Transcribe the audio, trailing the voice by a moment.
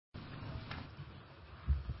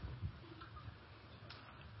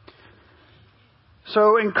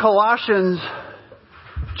So in Colossians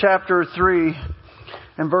chapter 3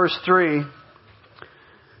 and verse 3,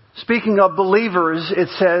 speaking of believers, it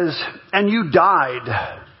says, and you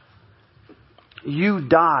died. You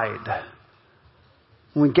died.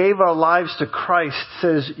 When we gave our lives to Christ, it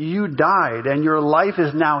says you died and your life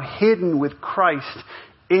is now hidden with Christ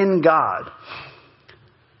in God.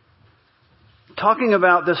 Talking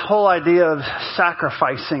about this whole idea of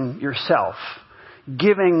sacrificing yourself,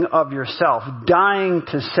 giving of yourself, dying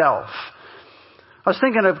to self. I was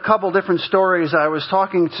thinking of a couple different stories. I was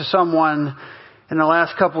talking to someone in the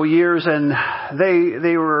last couple of years, and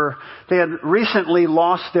they had recently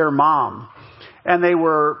lost their mom, and they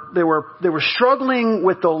were struggling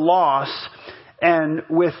with the loss and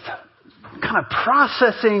with kind of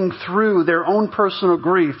processing through their own personal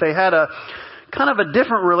grief. They had a kind of a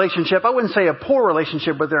different relationship. I wouldn't say a poor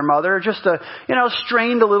relationship with their mother, just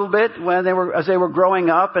strained a little bit as they were growing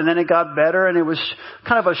up, and then it got better, and it was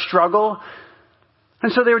kind of a struggle.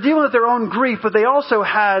 And so they were dealing with their own grief, but they also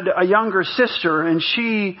had a younger sister, and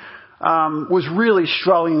she was really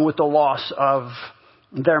struggling with the loss of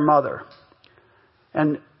their mother,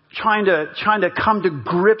 and trying to come to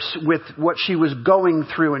grips with what she was going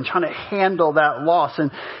through and trying to handle that loss. And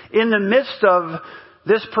in the midst of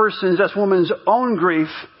this woman's own grief,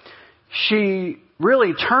 she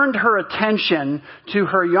really turned her attention to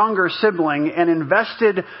her younger sibling and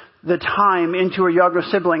invested the time into her younger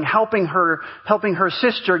sibling, helping her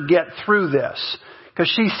sister get through this.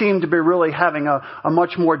 Because she seemed to be really having a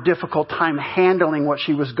much more difficult time handling what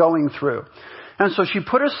she was going through. And so she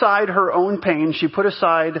put aside her own pain. She put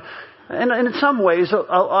aside, and in some ways, a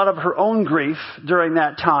lot of her own grief during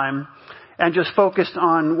that time, and just focused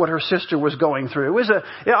on what her sister was going through.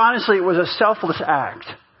 Honestly, it was a selfless act.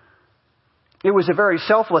 It was a very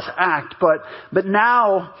selfless act, but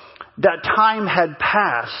now that time had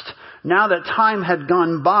passed, now that time had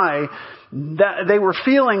gone by,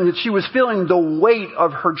 that she was feeling the weight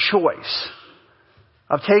of her choice,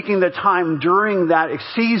 of taking the time during that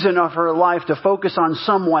season of her life to focus on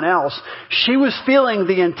someone else. She was feeling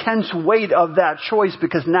the intense weight of that choice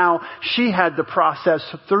because now she had to process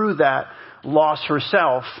through that loss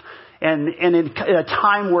herself. And in a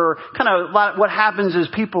time where what happens is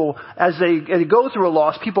people, as they go through a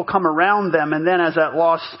loss, people come around them, and then as that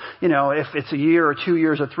loss, if it's a year or 2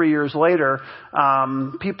 years or 3 years later,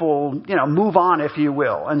 people, move on, if you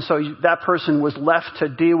will. And so that person was left to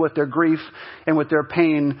deal with their grief and with their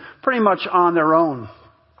pain pretty much on their own.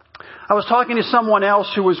 I was talking to someone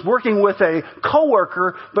else who was working with a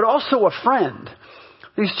coworker, but also a friend.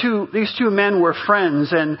 These two men were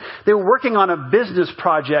friends, and they were working on a business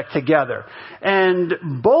project together.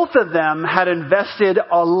 And both of them had invested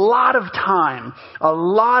a lot of time, a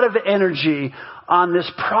lot of energy on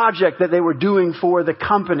this project that they were doing for the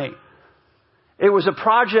company. It was a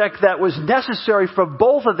project that was necessary for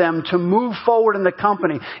both of them to move forward in the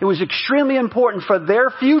company. It was extremely important for their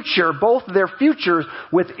future, both their futures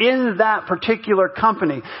within that particular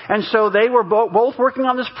company. And so they were both working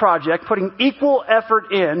on this project, putting equal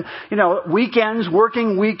effort in,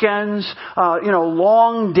 working weekends,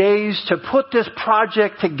 long days to put this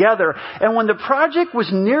project together. And when the project was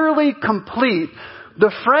nearly complete,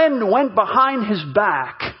 the friend went behind his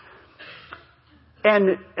back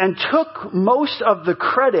and took most of the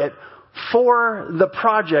credit for the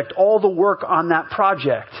project, all the work on that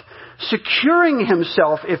project, securing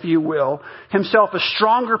himself, if you will, a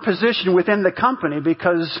stronger position within the company,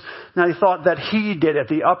 because now he thought that he did it.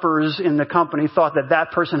 The uppers in the company thought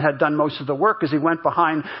that person had done most of the work, because he went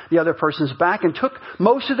behind the other person's back and took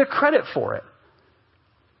most of the credit for it.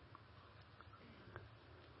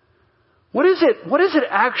 What does it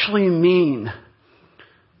actually mean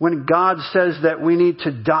when God says that we need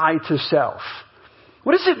to die to self?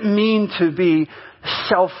 What does it mean to be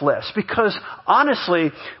selfless? Because honestly,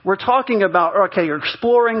 we're talking about, you're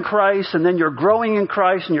exploring Christ, and then you're growing in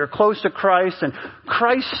Christ, and you're close to Christ, and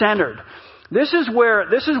Christ-centered. This is where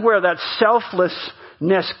that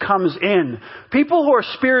selflessness comes in. People who are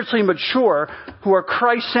spiritually mature, who are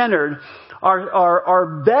Christ-centered,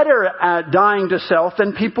 are better at dying to self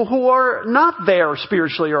than people who are not there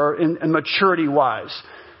spiritually or in maturity-wise.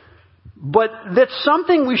 But that's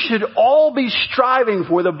something we should all be striving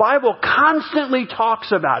for. The Bible constantly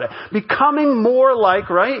talks about it. Becoming more like,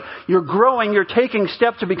 You're growing, you're taking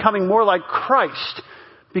steps to becoming more like Christ.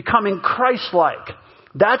 Becoming Christ-like.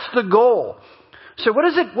 That's the goal. So what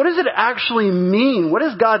does it actually mean? What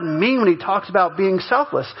does God mean when He talks about being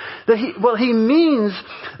selfless? He means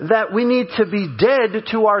that we need to be dead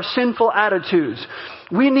to our sinful attitudes.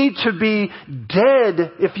 We need to be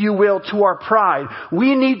dead, if you will, to our pride.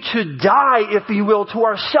 We need to die, if you will, to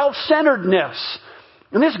our self-centeredness.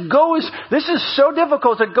 And this is so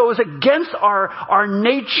difficult, it goes against our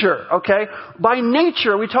nature, okay? By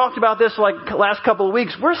nature, we talked about this like last couple of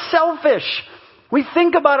weeks, we're selfish. We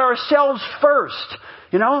think about ourselves first.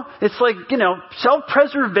 It's like,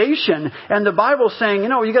 self-preservation. And the Bible's saying,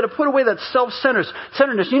 you got to put away that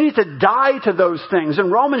self-centeredness. You need to die to those things.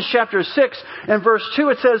 In Romans chapter 6 and verse 2,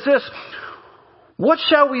 it says this, "What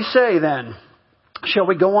shall we say then? Shall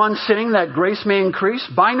we go on sinning that grace may increase?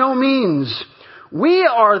 By no means. We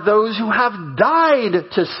are those who have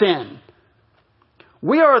died to sin."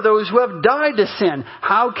 We are those who have died to sin.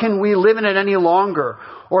 How can we live in it any longer?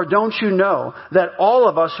 Or don't you know that all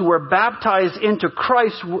of us who were baptized into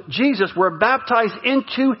Christ Jesus were baptized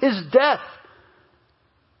into His death?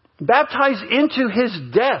 Baptized into His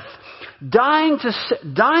death. Dying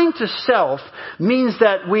to self means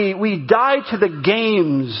that we die to the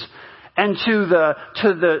games and to the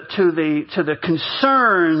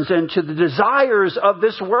concerns and to the desires of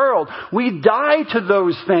this world. We die to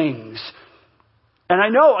those things. And I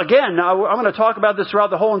know, again, I'm going to talk about this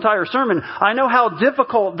throughout the whole entire sermon. I know how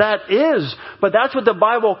difficult that is, but that's what the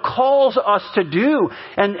Bible calls us to do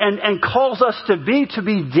and calls us to be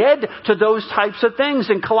dead to those types of things.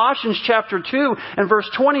 In Colossians chapter 2 and verse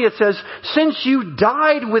 20 it says, "Since you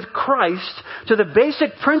died with Christ to the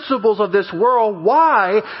basic principles of this world,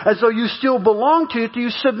 why, as though you still belong to it, do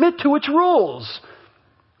you submit to its rules?"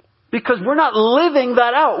 Because we're not living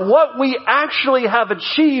that out. What we actually have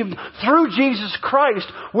achieved through Jesus Christ,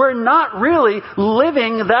 we're not really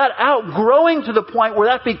living that out, growing to the point where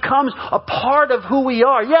that becomes a part of who we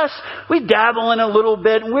are. Yes, we dabble in a little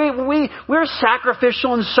bit. We're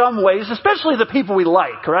sacrificial in some ways, especially the people we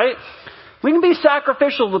like, right? We can be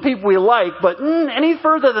sacrificial to the people we like, but any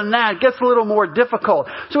further than that gets a little more difficult.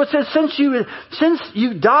 So it says, since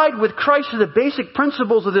you died with Christ to the basic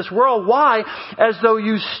principles of this world, why, as though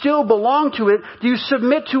you still belong to it, do you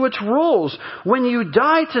submit to its rules? When you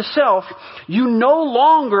die to self, you no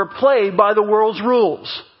longer play by the world's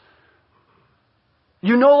rules.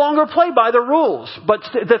 You no longer play by the rules. But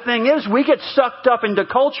the thing is, we get sucked up into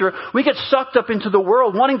culture. We get sucked up into the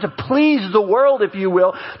world, wanting to please the world, if you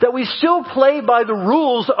will, that we still play by the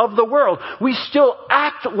rules of the world. We still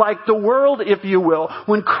act like the world, if you will,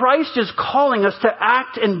 when Christ is calling us to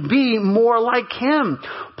act and be more like Him.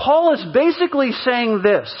 Paul is basically saying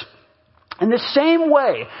this. In the same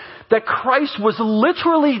way that Christ was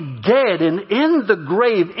literally dead and in the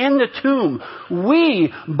grave, in the tomb,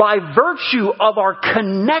 we, by virtue of our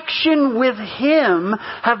connection with Him,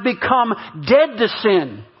 have become dead to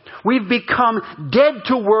sin. We've become dead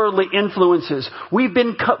to worldly influences. We've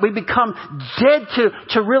become dead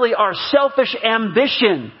to really our selfish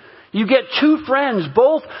ambition. You get two friends,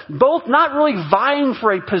 both not really vying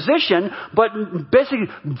for a position, but basically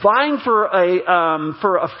vying for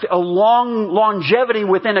a long longevity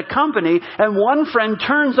within a company. And one friend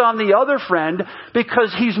turns on the other friend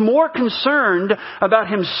because he's more concerned about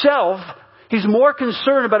himself. He's more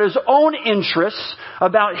concerned about his own interests,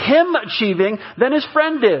 about him achieving, than his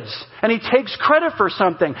friend is. And he takes credit for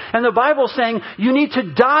something. And the Bible's saying you need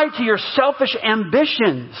to die to your selfish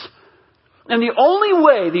ambitions. And the only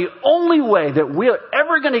way that we're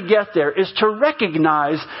ever going to get there is to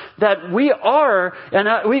recognize that we are,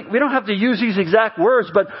 and we don't have to use these exact words,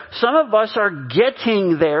 but some of us are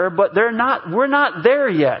getting there, but we're not there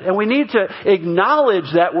yet. And we need to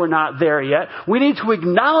acknowledge that we're not there yet. We need to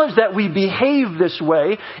acknowledge that we behave this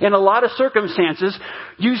way in a lot of circumstances.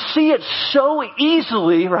 You see it so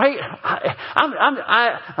easily, right?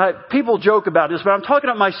 People joke about this, but I'm talking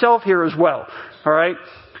about myself here as well. All right?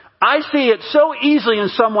 I see it so easily in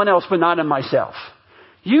someone else, but not in myself.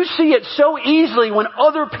 You see it so easily when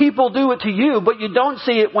other people do it to you, but you don't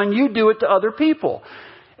see it when you do it to other people.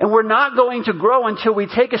 And we're not going to grow until we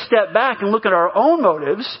take a step back and look at our own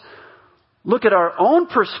motives, look at our own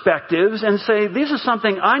perspectives, and say, this is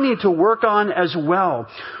something I need to work on as well.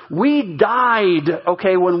 We died,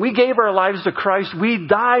 when we gave our lives to Christ, we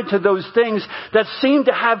died to those things that seem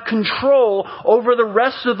to have control over the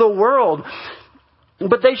rest of the world.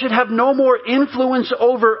 But they should have no more influence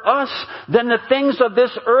over us than the things of this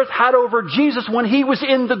earth had over Jesus when He was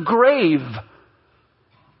in the grave.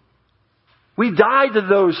 We died to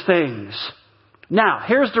those things. Now,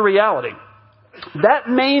 here's the reality. That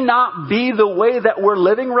may not be the way that we're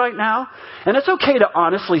living right now. And it's okay to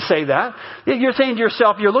honestly say that. You're saying to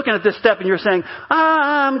yourself, you're looking at this step and you're saying,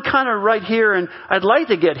 I'm kind of right here and I'd like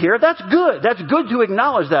to get here. That's good. That's good to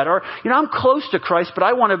acknowledge that. Or, I'm close to Christ, but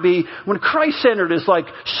I want to be, when Christ-centered is like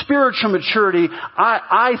spiritual maturity,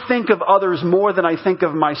 I think of others more than I think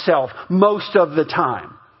of myself most of the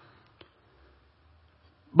time.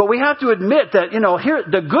 But we have to admit that, here,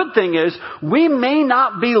 the good thing is we may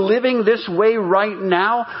not be living this way right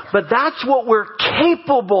now, but that's what we're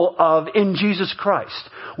capable of in Jesus Christ.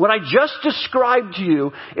 What I just described to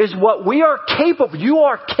you is what we are capable. You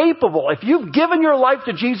are capable. If you've given your life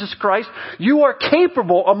to Jesus Christ, you are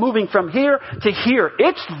capable of moving from here to here.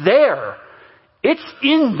 It's there. It's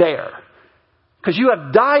in there. Because you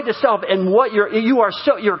have died to self, and what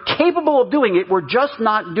you're capable of doing it. We're just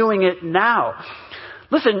not doing it now.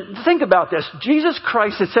 Listen, think about this. Jesus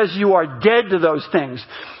Christ, it says you are dead to those things.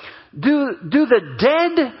 Do the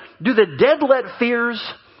dead let fears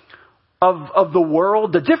of the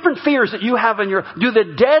world, the different fears that you have do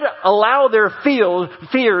the dead allow their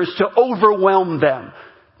fears to overwhelm them?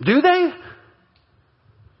 Do they?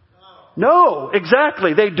 No,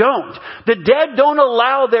 exactly. They don't. The dead don't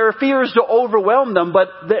allow their fears to overwhelm them, but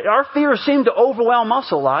our fears seem to overwhelm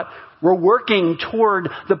us a lot. We're working toward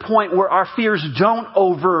the point where our fears don't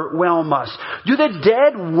overwhelm us. Do the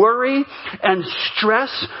dead worry and stress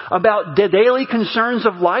about the daily concerns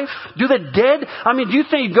of life? Do the dead, do you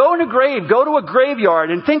think, go to a graveyard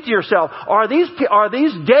and think to yourself, are these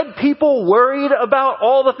dead people worried about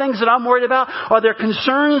all the things that I'm worried about? Are their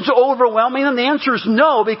concerns overwhelming them? The answer is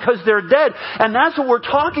no, because they're dead. And that's what we're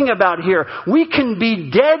talking about here. We can be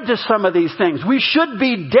dead to some of these things. We should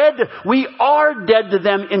be dead. We are dead to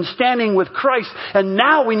them in standing with Christ, and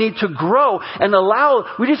now we need to grow and allow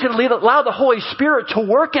the Holy Spirit to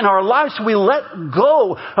work in our lives so we let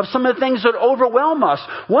go of some of the things that overwhelm us.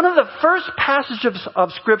 One of the first passages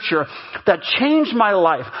of Scripture that changed my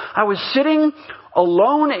life, I was sitting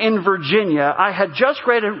alone in Virginia. I had just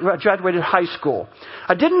graduated high school.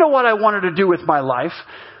 I didn't know what I wanted to do with my life.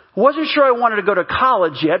 Wasn't sure I wanted to go to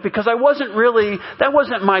college yet because that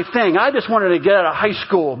wasn't my thing. I just wanted to get out of high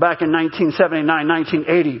school back in 1979,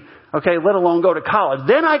 1980. Okay, let alone go to college.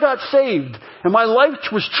 Then I got saved and my life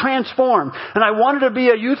was transformed and I wanted to be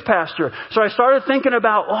a youth pastor. So I started thinking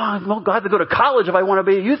about, I have to go to college if I want to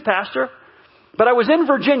be a youth pastor. But I was in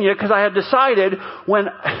Virginia because I had decided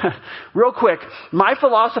real quick, my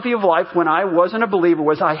philosophy of life when I wasn't a believer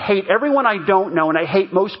was I hate everyone I don't know and I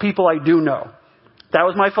hate most people I do know. That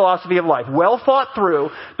was my philosophy of life. Well thought through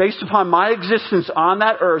based upon my existence on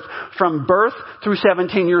that earth from birth through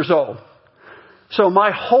 17 years old. So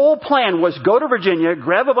my whole plan was go to Virginia,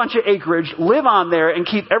 grab a bunch of acreage, live on there, and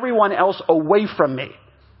keep everyone else away from me.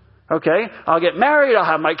 Okay? I'll get married, I'll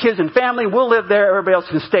have my kids and family, we'll live there, everybody else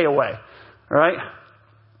can stay away. All right?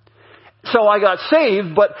 So I got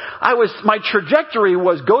saved, but my trajectory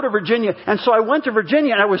was go to Virginia. And so I went to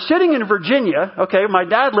Virginia and I was sitting in Virginia. Okay. My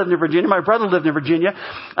dad lived in Virginia. My brother lived in Virginia.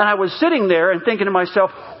 And I was sitting there and thinking to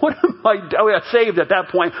myself, I got saved at that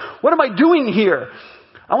point. What am I doing here?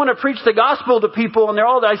 I want to preach the gospel to people and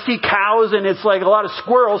I see cows and it's like a lot of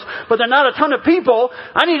squirrels, but they're not a ton of people.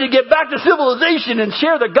 I need to get back to civilization and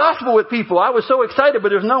share the gospel with people. I was so excited, but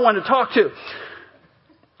there's no one to talk to.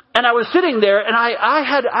 And I was sitting there and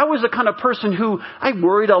I was the kind of person who I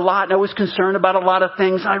worried a lot and I was concerned about a lot of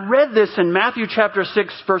things. I read this in Matthew chapter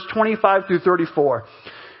 6, verse 25 through 34.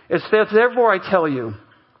 It says, therefore I tell you,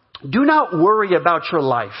 do not worry about your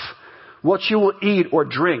life, what you will eat or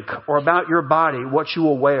drink, or about your body, what you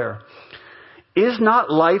will wear. Is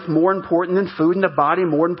not life more important than food and the body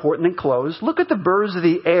more important than clothes? Look at the birds of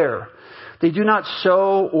the air. They do not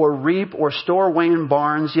sow or reap or store away in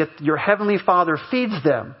barns, yet your heavenly Father feeds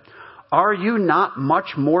them. Are you not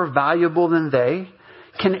much more valuable than they?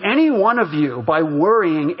 Can any one of you, by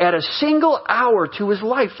worrying, add a single hour to his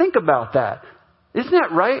life? Think about that. Isn't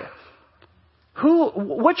that right?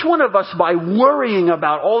 Which one of us, by worrying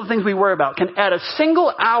about all the things we worry about, can add a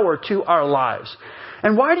single hour to our lives?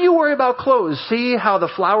 And why do you worry about clothes? See how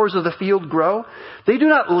the flowers of the field grow? They do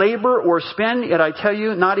not labor or spin, yet I tell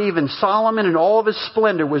you, not even Solomon in all of his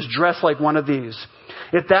splendor was dressed like one of these.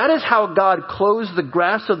 If that is how God clothes the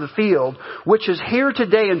grass of the field, which is here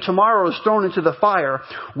today and tomorrow is thrown into the fire,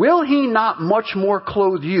 will he not much more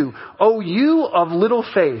clothe you, O you of little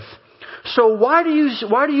faith? So why do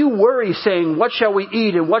you worry, saying, what shall we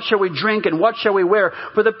eat and what shall we drink and what shall we wear?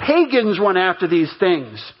 For the pagans run after these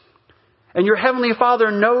things. And your heavenly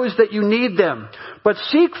Father knows that you need them. But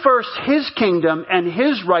seek first his kingdom and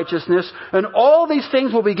his righteousness, and all these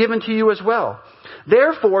things will be given to you as well.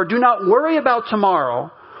 Therefore, do not worry about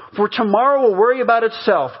tomorrow, for tomorrow will worry about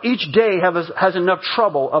itself. Each day has enough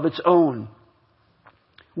trouble of its own.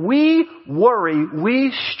 We worry,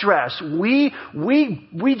 we stress, we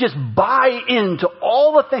just buy into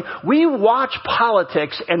all the things. We watch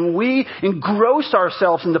politics and we engross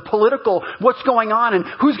ourselves in the political, what's going on and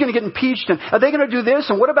who's going to get impeached and are they going to do this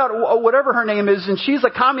and what about whatever her name is and she's a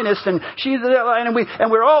communist and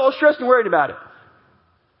we're all stressed and worried about it.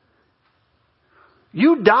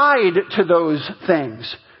 You died to those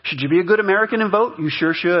things. Should you be a good American and vote? You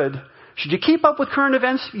sure should. Should you keep up with current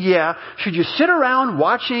events? Yeah. Should you sit around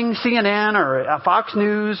watching CNN or Fox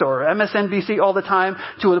News or MSNBC all the time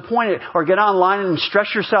to the point, or get online and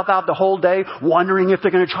stress yourself out the whole day wondering if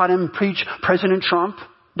they're going to try to impeach President Trump?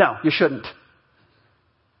 No, you shouldn't.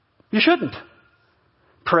 You shouldn't.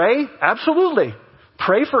 Pray? Absolutely.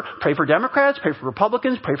 Pray for Democrats, pray for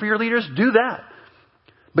Republicans, pray for your leaders. Do that.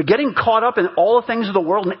 But getting caught up in all the things of the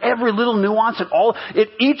world and every little nuance and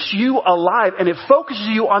it eats you alive, and it focuses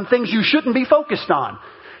you on things you shouldn't be focused on.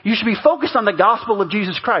 You should be focused on the gospel of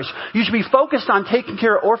Jesus Christ. You should be focused on taking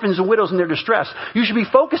care of orphans and widows in their distress. You should be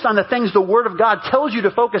focused on the things the Word of God tells you to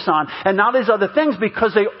focus on, and not these other things,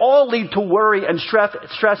 because they all lead to worry and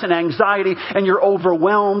stress and anxiety, and you're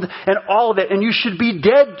overwhelmed and all of it. And you should be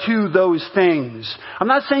dead to those things. I'm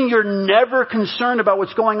not saying you're never concerned about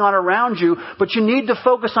what's going on around you, but you need to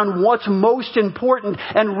focus on what's most important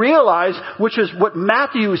and realize, which is what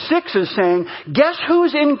Matthew 6 is saying, guess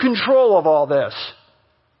who's in control of all this?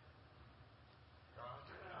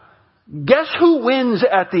 Guess who wins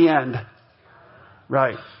at the end?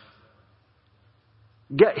 Right.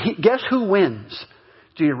 Guess who wins?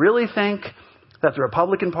 Do you really think that the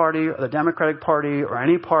Republican Party or the Democratic Party or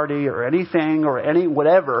anything or any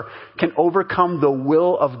whatever can overcome the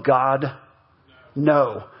will of God?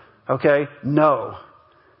 No. Okay? No.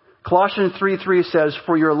 Colossians 3:3 says,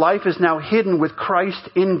 for your life is now hidden with Christ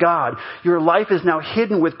in God. Your life is now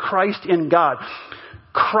hidden with Christ in God.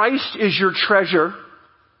 Christ is your treasure.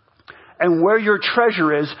 And where your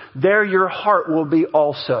treasure is, there your heart will be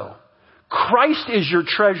also. Christ is your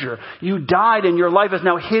treasure. You died and your life is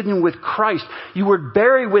now hidden with Christ. You were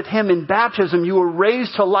buried with Him in baptism. You were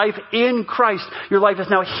raised to life in Christ. Your life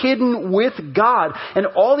is now hidden with God. And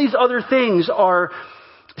all these other things are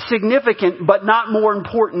significant, but not more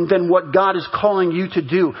important than what God is calling you to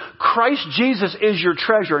do. Christ Jesus is your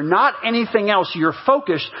treasure, not anything else. Your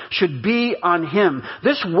focus should be on Him.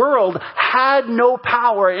 This world had no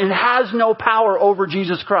power and has no power over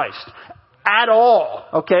Jesus Christ at all.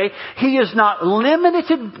 Okay? He is not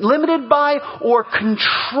limited by or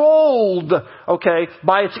controlled, okay,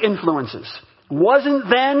 by its influences. Wasn't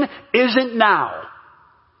then, isn't now.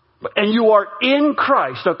 And you are in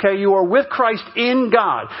Christ, okay? You are with Christ in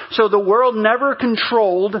God. So the world never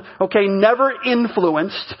controlled, okay, never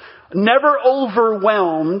influenced, never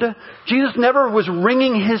overwhelmed. Jesus never was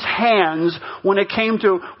wringing His hands when it came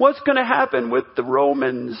to what's going to happen with the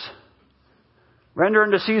Romans. Render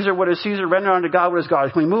unto Caesar what is Caesar, render unto God what is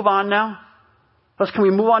God. Can we move on now? Can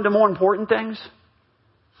we move on to more important things?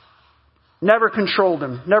 Never controlled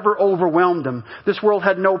Him, never overwhelmed Him. This world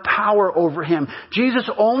had no power over Him. Jesus'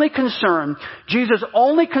 only concern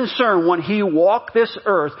when He walked this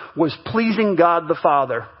earth was pleasing God the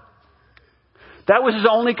Father. That was His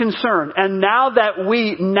only concern. And now that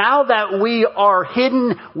we are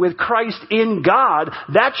hidden with Christ in God,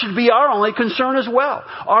 that should be our only concern as well.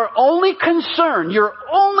 Our only concern, your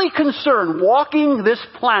only concern walking this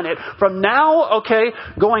planet from now, okay,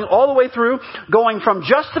 going all the way through, going from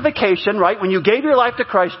justification, right, when you gave your life to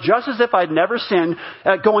Christ, just as if I'd never sinned,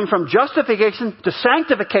 going from justification to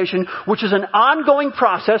sanctification, which is an ongoing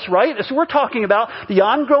process, right? So we're talking about the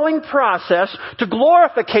ongoing process to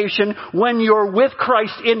glorification when you're with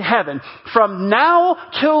Christ in heaven. From now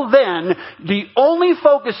till then, the only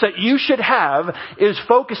focus that you should have is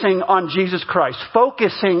focusing on Jesus Christ,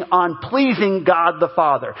 focusing on pleasing God the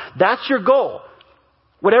Father. That's your goal.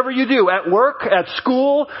 Whatever you do, at work, at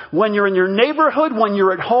school, when you're in your neighborhood, when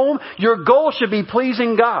you're at home, your goal should be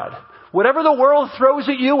pleasing God. Whatever the world throws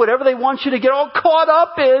at you, whatever they want you to get all caught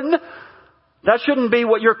up in, that shouldn't be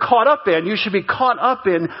what you're caught up in. You should be caught up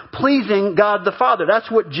in pleasing God the Father.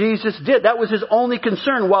 That's what Jesus did. That was His only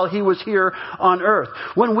concern while He was here on earth.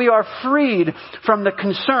 When we are freed from the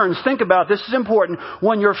concerns, think about this is important.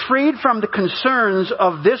 When you're freed from the concerns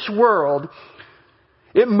of this world,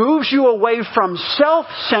 it moves you away from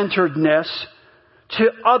self-centeredness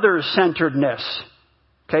to other-centeredness.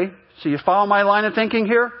 Okay? So you follow my line of thinking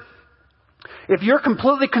here? If you're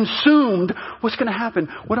completely consumed, what's going to happen?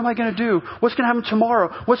 What am I going to do? What's going to happen tomorrow?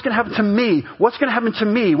 What's going to happen to me? What's going to happen to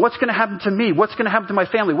me? What's going to happen to me? What's going to happen to my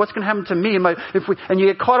family? What's going to happen to me? And you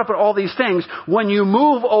get caught up in all these things. When you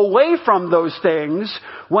move away from those things,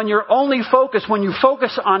 when you focus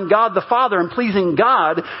on God the Father and pleasing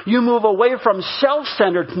God, you move away from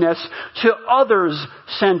self-centeredness to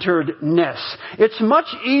others-centeredness. It's much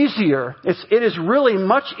easier. It is really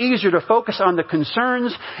much easier to focus on the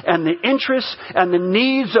concerns and the interests and the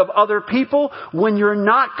needs of other people when you're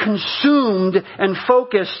not consumed and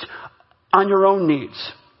focused on your own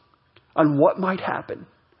needs, on what might happen.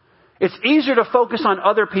 It's easier to focus on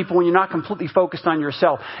other people when you're not completely focused on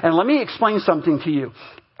yourself. And let me explain something to you.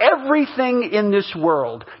 Everything in this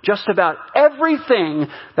world, just about everything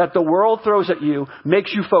that the world throws at you,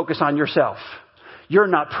 makes you focus on yourself. You're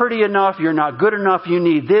not pretty enough. You're not good enough. You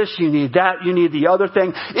need this. You need that. You need the other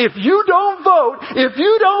thing. If you don't vote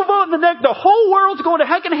the whole world's going to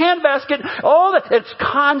heck in a handbasket. All that, it's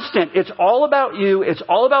constant. It's all about you. It's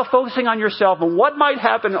all about focusing on yourself and what might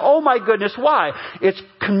happen. Oh my goodness, why? It's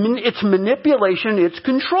manipulation. It's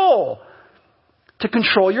control. To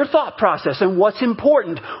control your thought process and what's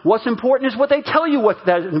important. What's important is what they tell you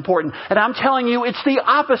that is important. And I'm telling you, it's the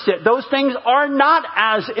opposite. Those things are not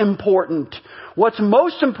as important. What's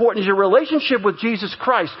most important is your relationship with Jesus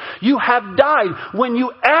Christ. You have died. When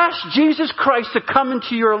you asked Jesus Christ to come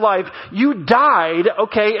into your life, you died,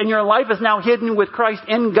 okay, and your life is now hidden with Christ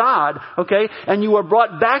in God, okay, and you are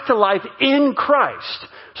brought back to life in Christ.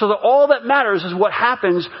 So that all that matters is what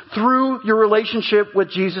happens through your relationship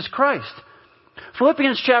with Jesus Christ.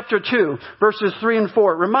 Philippians chapter 2, verses 3 and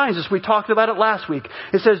 4, it reminds us, we talked about it last week.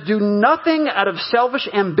 It says, do nothing out of selfish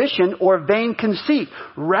ambition or vain conceit.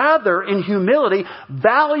 Rather, in humility,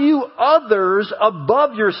 value others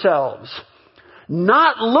above yourselves.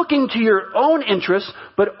 Not looking to your own interests,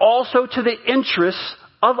 but also to the interests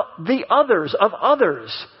of the others, of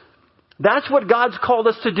others. That's what God's called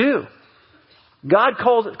us to do. God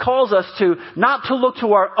calls us to not to look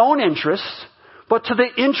to our own interests, but to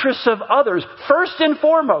the interests of others. First and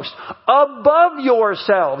foremost, above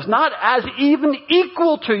yourselves. Not as even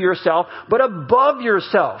equal to yourself, but above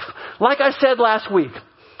yourself. Like I said last week,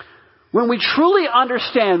 when we truly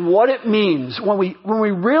understand what it means, when we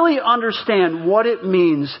really understand what it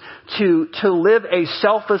means to live a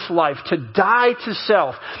selfless life, to die to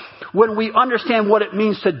self, when we understand what it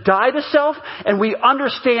means to die to self, and we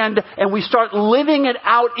understand and we start living it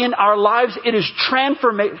out in our lives, it is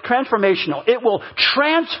transformational. It will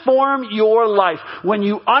transform your life. When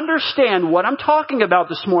you understand what I'm talking about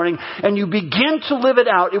this morning and you begin to live it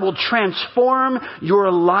out, it will transform your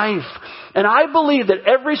life. And I believe that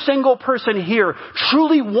every single person here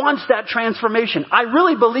truly wants that transformation. I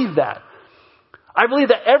really believe that. I believe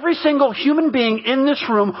that every single human being in this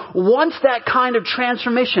room wants that kind of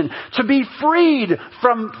transformation. To be freed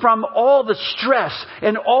from all the stress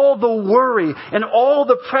and all the worry and all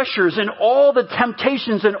the pressures and all the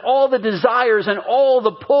temptations and all the desires and all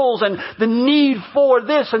the pulls and the need for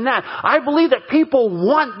this and that. I believe that people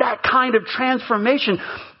want that kind of transformation.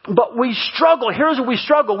 But we struggle. Here's what we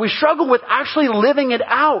struggle. We struggle with actually living it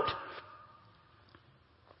out.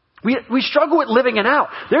 We struggle with living it out.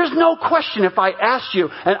 There's no question if I asked you,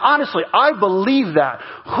 and honestly, I believe that.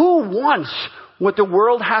 Who wants what the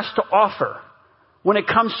world has to offer when it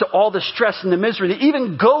comes to all the stress and the misery that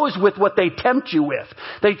even goes with what they tempt you with?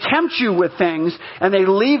 They tempt you with things and they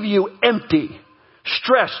leave you empty,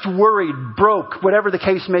 stressed, worried, broke, whatever the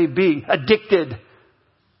case may be, addicted,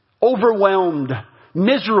 overwhelmed,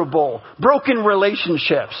 miserable, broken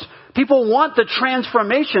relationships. People want the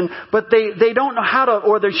transformation, but they don't know how to,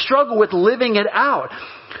 or they struggle with living it out.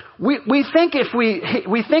 We think if we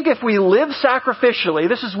live sacrificially,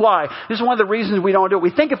 this is one of the reasons we don't do it.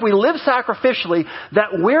 We think if we live sacrificially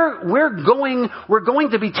that we're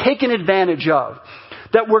going to be taken advantage of,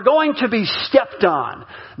 that we're going to be stepped on,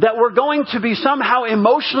 that we're going to be somehow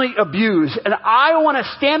emotionally abused. And I want to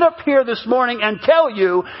stand up here this morning and tell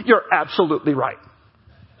you, you're absolutely right.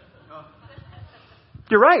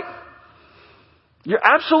 You're right. You're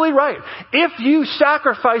absolutely right. If you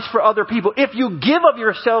sacrifice for other people, if you give of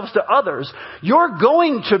yourselves to others, you're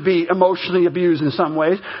going to be emotionally abused in some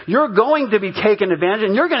ways. You're going to be taken advantage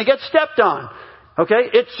and you're going to get stepped on.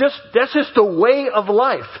 Okay? That's just the way of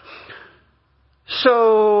life.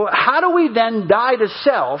 So how do we then die to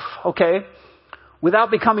self, okay,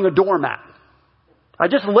 without becoming a doormat? I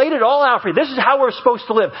just laid it all out for you. This is how we're supposed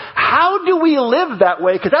to live. How do we live that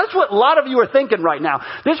way? Because that's what a lot of you are thinking right now.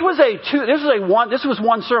 This was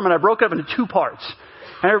one sermon. I broke it up into 2 parts.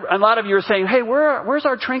 And a lot of you are saying, hey, where's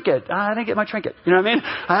our trinket? I didn't get my trinket. You know what I mean?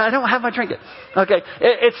 I don't have my trinket. Okay.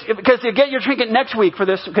 It's because you get your trinket next week for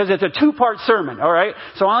this, because it's a 2-part sermon. All right.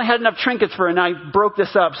 So I only had enough trinkets for it, and I broke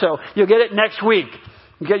this up. So you'll get it next week.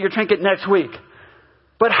 You get your trinket next week.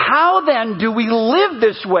 But how then do we live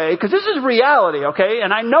this way? Because this is reality, okay?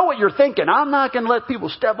 And I know what you're thinking. I'm not going to let people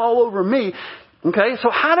step all over me. Okay?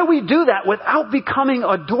 So how do we do that without becoming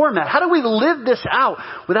a doormat? How do we live this out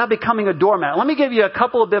without becoming a doormat? Let me give you a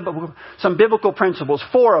couple of some biblical principles.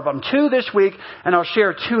 4 of them. 2 this week, and I'll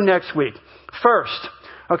share 2 next week. First,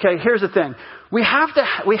 okay, here's the thing. We have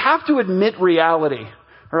to admit reality.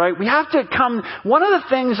 All right? We have to one of the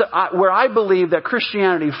things where I believe that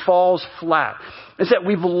Christianity falls flat is that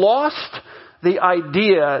we've lost the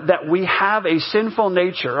idea that we have a sinful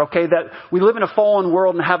nature, okay, that we live in a fallen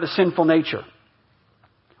world and have a sinful nature.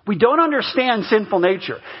 We don't understand sinful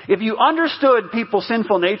nature. If you understood people's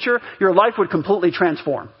sinful nature, your life would completely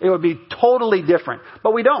transform. It would be totally different.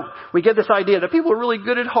 But we don't. We get this idea that people are really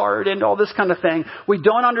good at heart and all this kind of thing. We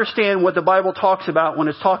don't understand what the Bible talks about when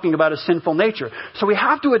it's talking about a sinful nature. So we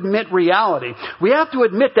have to admit reality. We have to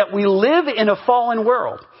admit that we live in a fallen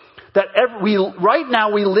world. Right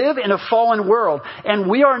now we live in a fallen world, and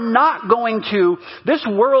we are not this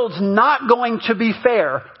world's not going to be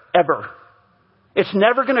fair ever. It's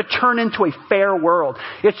never going to turn into a fair world.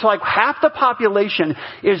 It's like half the population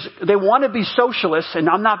they want to be socialists, and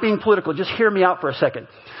I'm not being political, just hear me out for a second.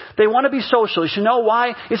 They want to be socialists. You know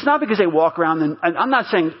why? It's not because they walk around and I'm not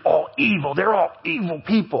saying all evil. They're all evil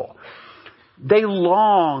people. They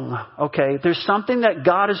long, okay? There's something that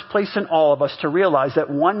God has placed in all of us to realize that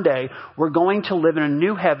one day we're going to live in a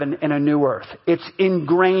new heaven and a new earth. It's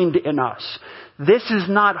ingrained in us. This is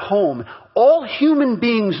not home. All human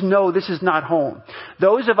beings know this is not home.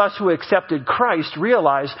 Those of us who accepted Christ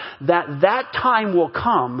realize that time will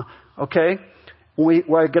come, okay,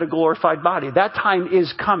 where I get a glorified body. That time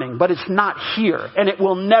is coming, but it's not here. And it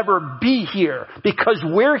will never be here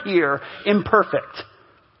we're here imperfect.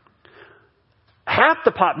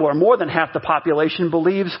 More than half the population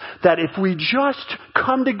believes that if we just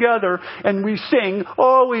come together and we sing,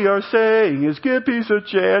 all we are saying is give peace a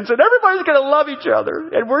chance, and everybody's going to love each other,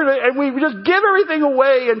 and we just give everything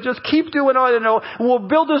away and just keep doing all, and we'll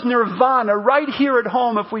build this nirvana right here at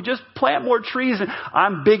home if we just plant more trees. And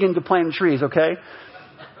I'm big into planting trees, okay?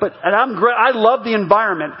 I love the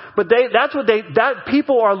environment, but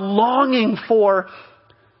people are longing for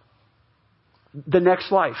the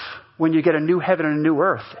next life. When you get a new heaven and a new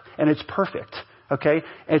earth, and it's perfect, okay?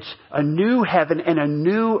 It's a new heaven and a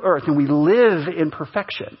new earth, and we live in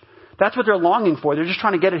perfection. That's what they're longing for. They're just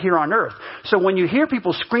trying to get it here on earth. So when you hear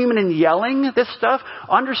people screaming and yelling this stuff,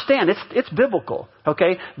 understand it's biblical,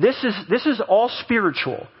 okay? This is all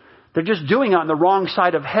spiritual. They're just doing it on the wrong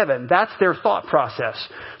side of heaven. That's their thought process.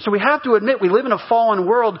 So we have to admit we live in a fallen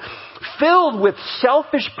world filled with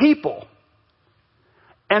selfish people.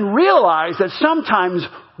 And realize that sometimes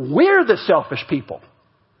we're the selfish people.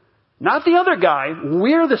 Not the other guy.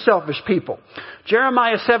 We're the selfish people.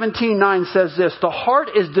 Jeremiah 17:9 says this, the heart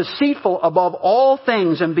is deceitful above all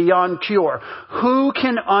things and beyond cure. Who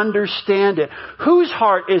can understand it? Whose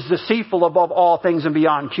heart is deceitful above all things and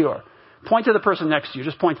beyond cure? Point to the person next to you.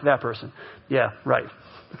 Just point to that person. Yeah, right.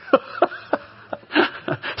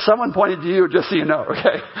 Someone pointed to you just so you know,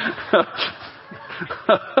 okay?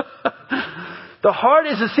 The heart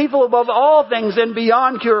is deceitful above all things and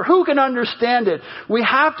beyond cure. Who can understand it? We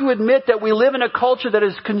have to admit that we live in a culture that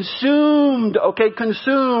is consumed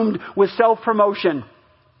with self-promotion.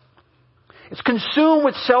 It's consumed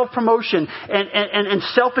with self-promotion and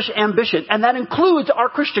selfish ambition. And that includes our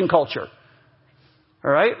Christian culture. All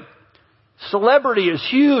right? Celebrity is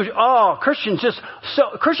huge. Oh, Christians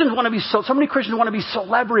want to be so many Christians want to be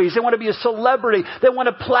celebrities. They want to be a celebrity. They want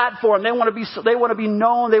a platform. They want to be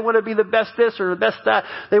known. They want to be the best this or the best that.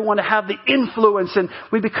 They want to have the influence, and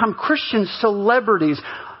we become Christian celebrities.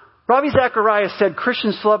 Ravi Zacharias said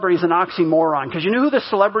Christian celebrity is an oxymoron, because you know who the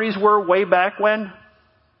celebrities were way back when?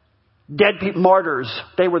 Dead people, martyrs.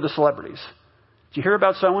 They were the celebrities. Did you hear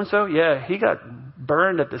about so-and-so? Yeah, he got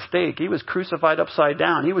burned at the stake. He was crucified upside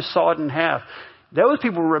down. He was sawed in half. Those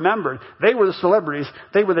people were remembered. They were the celebrities.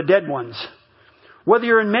 They were the dead ones. Whether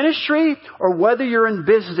you're in ministry or whether you're in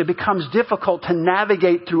business, it becomes difficult to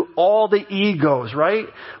navigate through all the egos, right?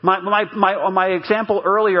 My example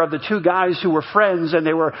earlier of the two guys who were friends, and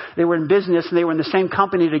they were in business, and they were in the same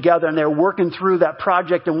company together, and they were working through that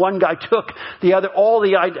project, and one guy took all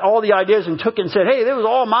the ideas and took it and said, hey, this was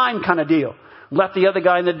all mine kind of deal. Left the other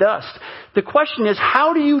guy in the dust. The question is,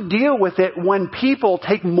 how do you deal with it when people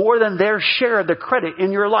take more than their share of the credit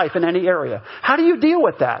in your life in any area? How do you deal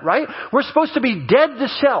with that, right? We're supposed to be dead to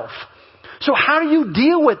self. So how do you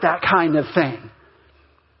deal with that kind of thing?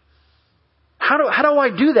 How do I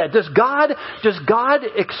do that? Does God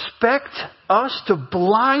expect us to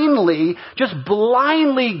blindly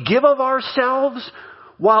give of ourselves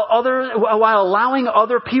while allowing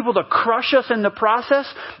other people to crush us in the process?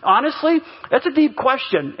 Honestly, that's a deep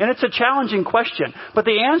question, and it's a challenging question. But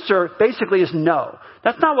the answer basically is no.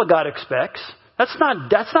 That's not what God expects. That's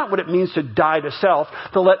not what it means to die to self,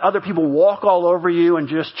 to let other people walk all over you and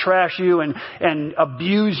just trash you and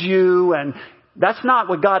abuse you and That's not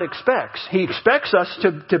what God expects. He expects us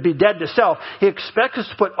to be dead to self. He expects us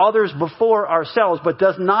to put others before ourselves, but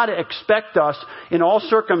does not expect us in all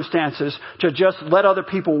circumstances to just let other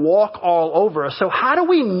people walk all over us. So how do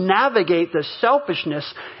we navigate the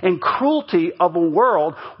selfishness and cruelty of a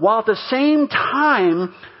world while at the same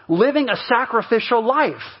time living a sacrificial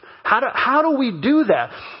life? How do we do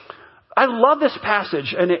that? I love this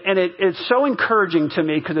passage, and it's so encouraging to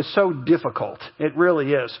me because it's so difficult. It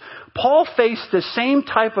really is. Paul faced the same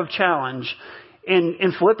type of challenge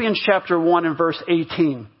in Philippians chapter 1 and verse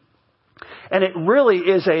 18. And it really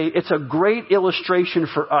is it's a great illustration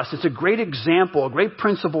for us. It's a great example, a great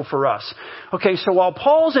principle for us. Okay, so while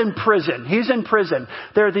Paul's in prison, he's in prison,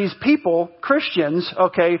 there are these people, Christians,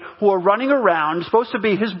 okay, who are running around, supposed to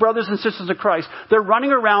be his brothers and sisters of Christ. They're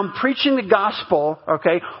running around preaching the gospel,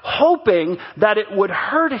 okay, hoping that it would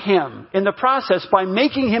hurt him in the process by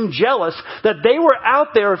making him jealous that they were out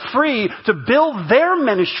there free to build their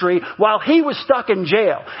ministry while he was stuck in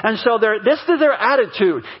jail. And so this is their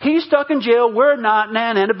attitude. He's stuck in jail. We're not,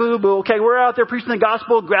 boo-boo. Okay, we're out there preaching the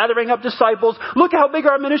gospel, gathering up disciples. Look how big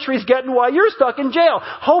our ministry is getting while you're stuck in jail.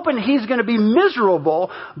 Hoping he's going to be miserable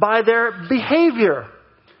by their behavior.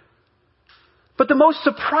 But the most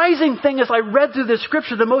surprising thing as I read through this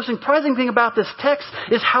scripture, the most surprising thing about this text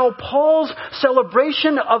is how Paul's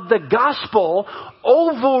celebration of the gospel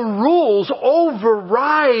overrides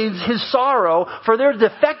his sorrow for their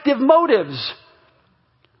defective motives.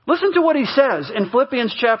 Listen to what he says in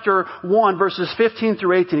Philippians chapter 1, verses 15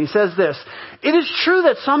 through 18. He says this, "It is true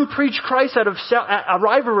that some preach Christ out of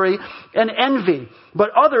rivalry and envy, but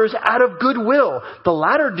others out of goodwill. The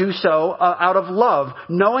latter do so out of love,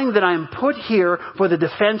 knowing that I am put here for the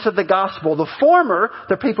defense of the gospel. The former,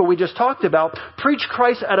 the people we just talked about, preach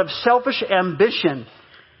Christ out of selfish ambition,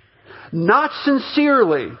 not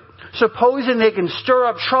sincerely, supposing they can stir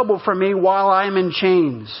up trouble for me while I am in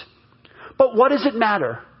chains. But what does it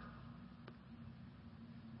matter?"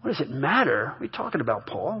 What does it matter? What are you talking about,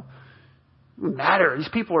 Paul? It doesn't matter. These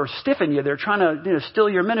people are stiffing you. They're trying to steal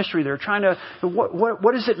your ministry. They're trying to...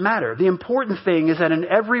 What does it matter? The important thing is that in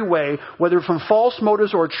every way, whether from false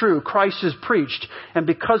motives or true, Christ is preached. And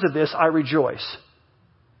because of this, I rejoice.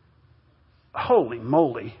 Holy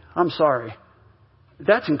moly. I'm sorry.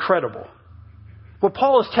 That's incredible. What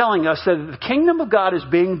Paul is telling us that the kingdom of God is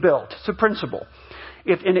being built. It's a principle.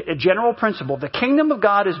 If in a general principle, the kingdom of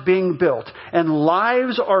God is being built and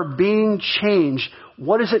lives are being changed,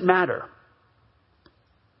 what does it matter?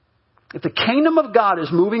 If the kingdom of God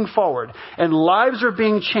is moving forward and lives are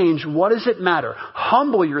being changed, what does it matter?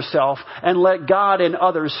 Humble yourself and let God and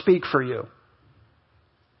others speak for you.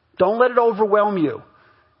 Don't let it overwhelm you.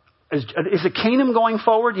 Is the kingdom going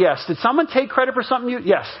forward? Yes. Did someone take credit for something?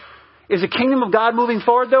 Yes. Is the kingdom of God moving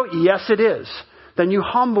forward though? Yes, it is. Then you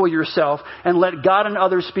humble yourself and let God and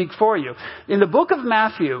others speak for you. In the book of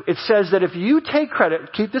Matthew, it says that if you take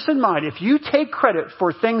credit, keep this in mind, if you take credit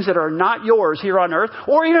for things that are not yours here on earth,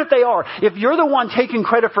 or even if they are, if you're the one taking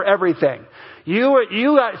credit for everything,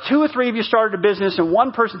 you got 2 or 3 of you started a business and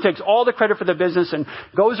one person takes all the credit for the business and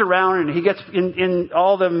goes around and he gets in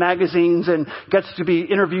all the magazines and gets to be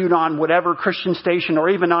interviewed on whatever Christian station or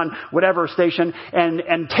even on whatever station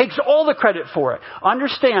and takes all the credit for it.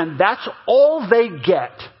 Understand, that's all they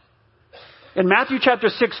get. In Matthew chapter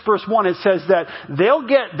 6 verse 1 it says that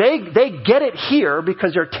they get it here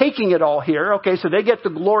because they're taking it all here. Okay, so they get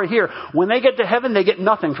the glory here. When they get to heaven, they get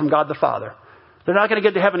nothing from God the Father. They're not going to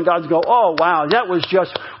get to heaven and God's go, "Oh, wow, that was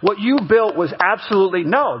just what you built was absolutely..."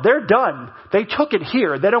 No, they're done. They took it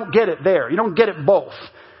here. They don't get it there. You don't get it both.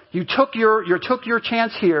 You took your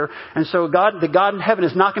chance here. And so the God in heaven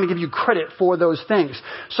is not going to give you credit for those things.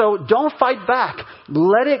 So don't fight back.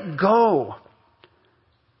 Let it go.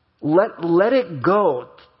 Let it go.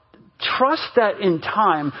 Trust that in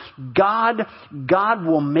time, God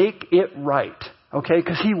will make it right. Okay?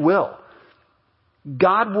 Because He will.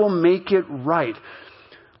 God will make it right.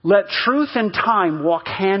 Let truth and time walk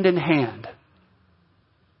hand in hand.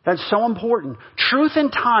 That's so important. Truth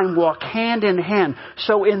and time walk hand in hand.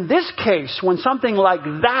 So in this case, when something like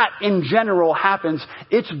that in general happens,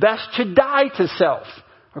 it's best to die to self.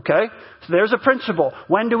 Okay? So there's a principle.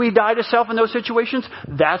 When do we die to self in those situations?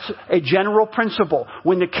 That's a general principle.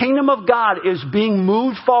 When the kingdom of God is being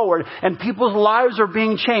moved forward and people's lives are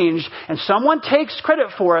being changed and someone takes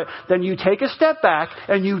credit for it, then you take a step back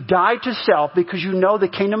and you die to self because you know the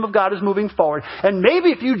kingdom of God is moving forward. And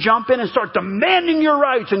maybe if you jump in and start demanding your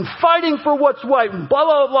rights and fighting for what's right and blah,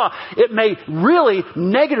 blah, blah, it may really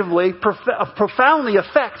negatively, profoundly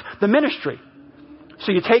affect the ministry.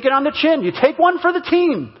 So you take it on the chin. You take one for the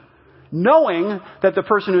team. knowing that the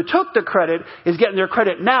person who took the credit is getting their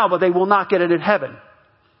credit now, but they will not get it in heaven.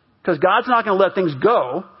 Because God's not going to let things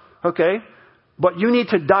go, okay? But you need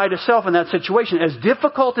to die to self in that situation. As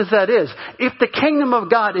difficult as that is, if the kingdom of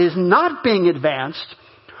God is not being advanced,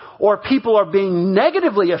 or people are being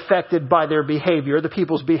negatively affected by their behavior, the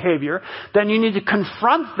people's behavior, then you need to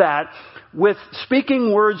confront that with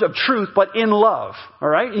speaking words of truth, but in love. All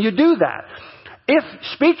right? And you do that. If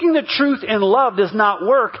speaking the truth in love does not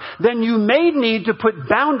work, then you may need to put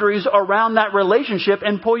boundaries around that relationship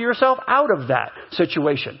and pull yourself out of that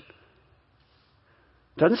situation.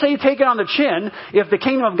 Doesn't say you take it on the chin. If the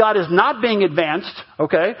kingdom of God is not being advanced,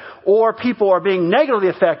 okay, or people are being negatively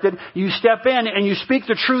affected, you step in and you speak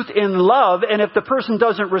the truth in love, and if the person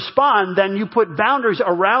doesn't respond, then you put boundaries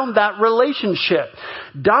around that relationship.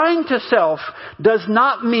 Dying to self does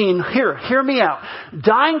not mean, hear me out.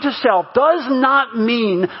 Dying to self does not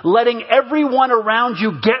mean letting everyone around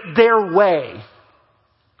you get their way.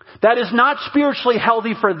 That is not spiritually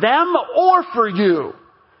healthy for them or for you.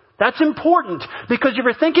 That's important, because if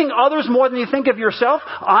you're thinking others more than you think of yourself,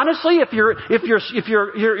 honestly, if you're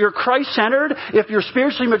Christ-centered, if you're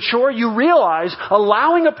spiritually mature, you realize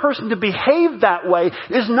allowing a person to behave that way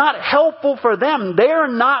is not helpful for them. They're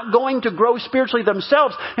not going to grow spiritually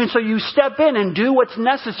themselves, and so you step in and do what's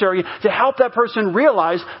necessary to help that person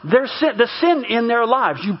realize the sin in their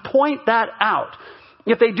lives. You point that out.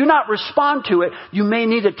 If they do not respond to it, you may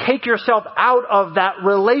need to take yourself out of that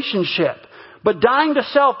relationship. But dying to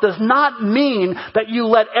self does not mean that you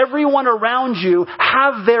let everyone around you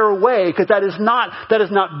have their way, because that is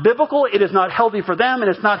not biblical, it is not healthy for them,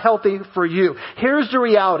 and it's not healthy for you. Here's the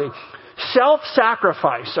reality.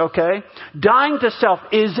 Self-sacrifice, okay? Dying to self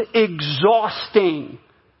is exhausting.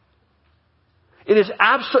 It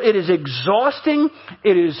is exhausting,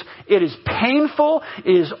 it is painful,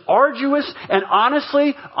 it is arduous, and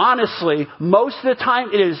honestly, most of the time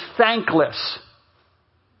it is thankless.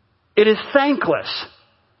 It is thankless.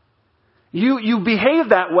 You behave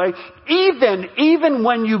that way, even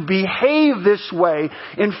when you behave this way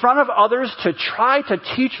in front of others to try to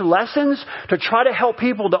teach lessons, to try to help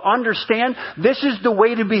people to understand this is the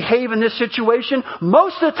way to behave in this situation.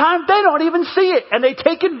 Most of the time they don't even see it, and they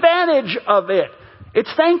take advantage of it.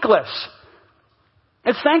 It's thankless.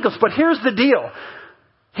 It's thankless, but here's the deal.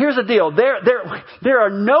 Here's the deal. There are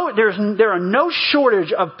no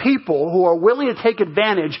shortage of people who are willing to take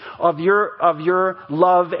advantage of your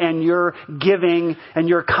love and your giving and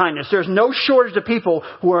your kindness. There's no shortage of people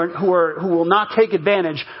who will not take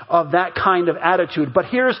advantage of that kind of attitude. But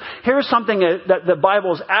here's something that the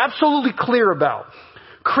Bible is absolutely clear about.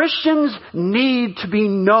 Christians need to be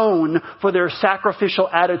known for their sacrificial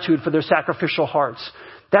attitude, for their sacrificial hearts.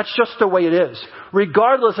 That's just the way it is.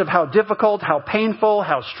 Regardless of how difficult, how painful,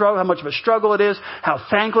 how much of a struggle it is, how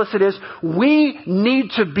thankless it is, we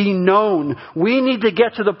need to be known. We need to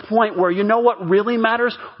get to the point where, you know what really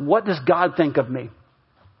matters? What does God think of me?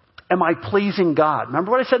 Am I pleasing God?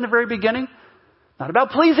 Remember what I said in the very beginning? Not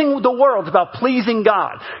about pleasing the world, it's about pleasing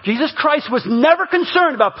God. Jesus Christ was never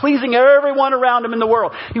concerned about pleasing everyone around him in the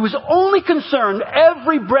world. He was only concerned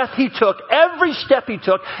every breath he took, every step he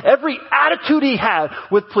took, every attitude he had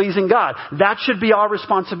with pleasing God. That should be our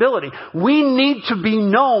responsibility. We need to be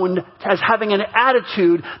known as having an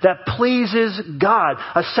attitude that pleases God,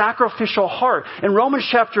 a sacrificial heart. In Romans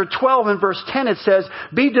chapter 12 and verse 10 it says,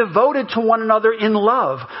 "Be devoted to one another in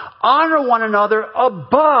love. Honor one another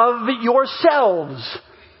above yourselves."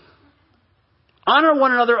 Honor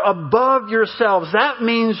one another above yourselves. That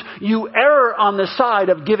means you err on the side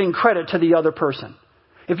of giving credit to the other person.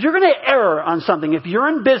 If you're going to err on something, if you're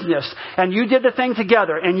in business and you did the thing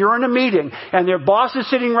together and you're in a meeting and their boss is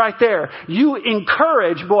sitting right there, you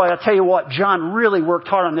encourage, boy, I'll tell you what, John really worked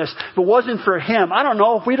hard on this. If it wasn't for him, I don't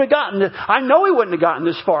know if we'd have gotten this. I know he wouldn't have gotten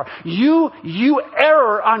this far. You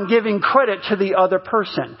err on giving credit to the other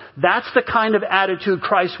person. That's the kind of attitude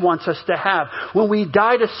Christ wants us to have. When we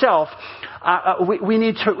die to self,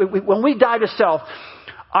 when we die to self,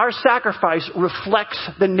 our sacrifice reflects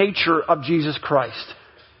the nature of Jesus Christ.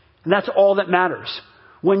 And that's all that matters.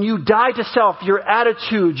 When you die to self, your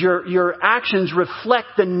attitude, your actions reflect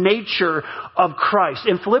the nature of Christ.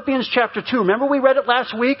 In Philippians chapter 2, remember we read it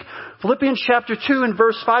last week? Philippians chapter 2 and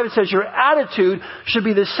verse 5, it says, "Your attitude should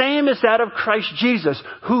be the same as that of Christ Jesus,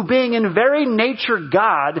 who being in very nature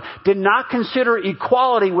God, did not consider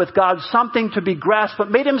equality with God something to be grasped, but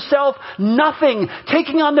made himself nothing,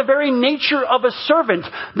 taking on the very nature of a servant."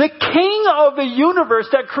 The King of the universe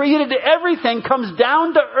that created everything comes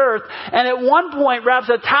down to earth, and at one point wraps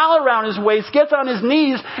a towel around his waist, gets on his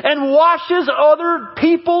knees, and washes other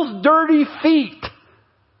people's dirty feet.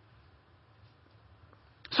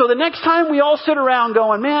 So the next time we all sit around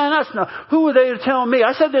going, man, who are they to tell me?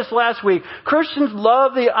 I said this last week. Christians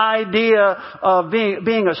love the idea of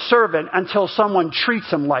being a servant until someone treats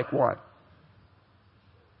them like one.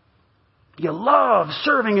 You love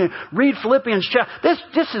serving and read Philippians chapter.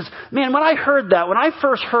 This is, man, when I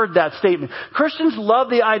first heard that statement, Christians love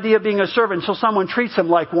the idea of being a servant until someone treats them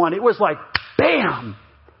like one. It was like, bam!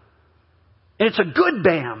 And it's a good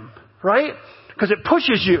bam, right? Because it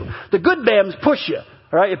pushes you. The good bams push you.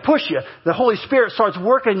 All right, it pushes you. The Holy Spirit starts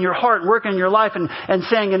working in your heart, working in your life, and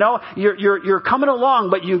saying, you're coming along,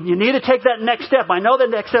 but you need to take that next step. I know that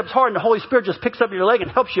next step's hard, and the Holy Spirit just picks up your leg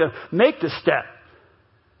and helps you make the step.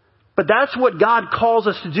 But that's what God calls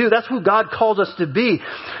us to do. That's who God calls us to be.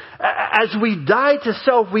 As we die to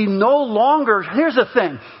self, we no longer, here's the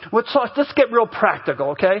thing. Let's get real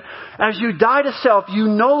practical, okay? As you die to self, you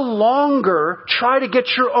no longer try to get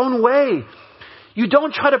your own way. You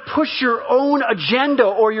don't try to push your own agenda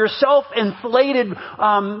or your self-inflated,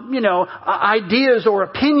 ideas or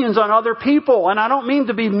opinions on other people. And I don't mean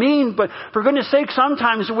to be mean, but for goodness sake,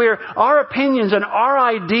 sometimes our opinions and our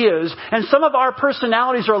ideas and some of our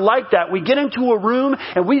personalities are like that. We get into a room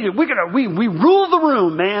and we rule the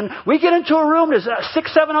room, man. We get into a room, there's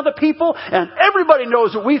 6, 7 other people, and everybody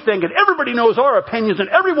knows what we think, and everybody knows our opinions, and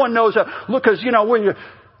everyone knows that, look, because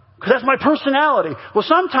that's my personality. Well,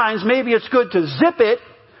 sometimes maybe it's good to zip it,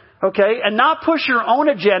 okay, and not push your own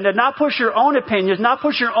agenda, not push your own opinions, not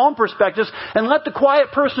push your own perspectives, and let the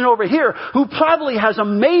quiet person over here, who probably has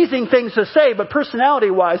amazing things to say, but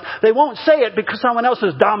personality-wise, they won't say it because someone else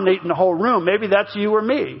is dominating the whole room. Maybe that's you or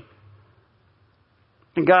me.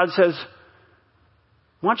 And God says,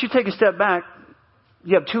 why don't you take a step back?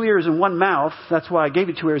 You have 2 ears and 1 mouth. That's why I gave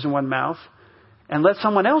you 2 ears and 1 mouth. And let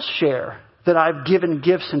someone else share that I've given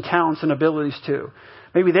gifts and talents and abilities to.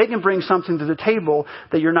 Maybe they can bring something to the table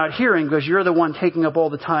that you're not hearing because you're the one taking up all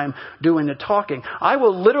the time doing the talking. I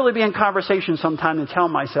will literally be in conversation sometime and tell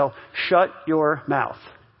myself, shut your mouth.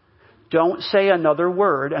 Don't say another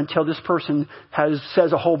word until this person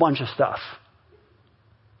says a whole bunch of stuff.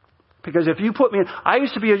 Because if you put me in, I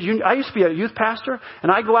used to be a youth pastor,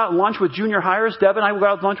 and I go out and lunch with junior hires. Deb and I go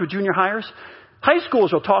out to lunch with junior hires. High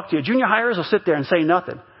schools will talk to you. Junior hires will sit there and say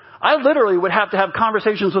nothing. I literally would have to have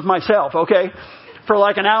conversations with myself, okay, for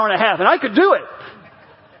like an hour and a half. And I could do it.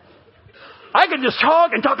 I could just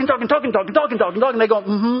talk and talk. And they go,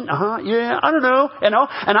 yeah, I don't know, And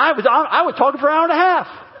I would talk for an hour and a half.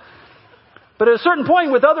 But at a certain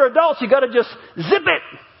point with other adults, you got to just zip it.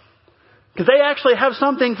 Because they actually have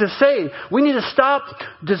something to say. We need to stop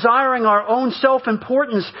desiring our own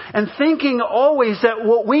self-importance and thinking always that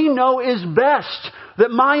what we know is best. That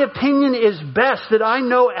my opinion is best. That I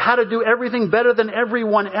know how to do everything better than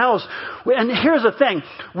everyone else. And here's the thing.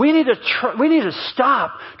 We need to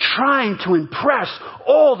stop trying to impress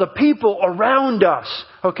all the people around us.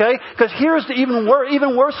 Okay? Because here's even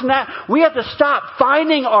worse than that. We have to stop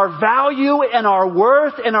finding our value and our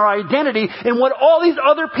worth and our identity in what all these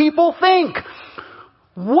other people think.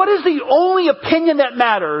 What is the only opinion that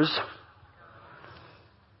matters?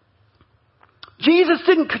 Do you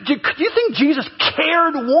think Jesus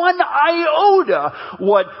cared one iota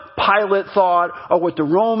what Pilate thought, or what the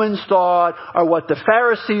Romans thought, or what the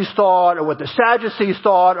Pharisees thought, or what the Sadducees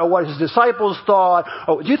thought, or what his disciples thought?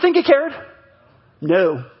 Do you think he cared?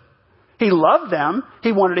 No. He loved them.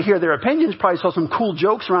 He wanted to hear their opinions. Probably saw some cool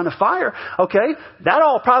jokes around the fire. Okay? That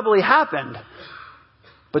all probably happened.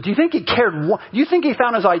 But do you think he cared? Do you think he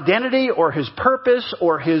found his identity or his purpose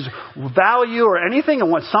or his value or anything in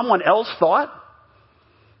what someone else thought?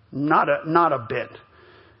 Not a bit.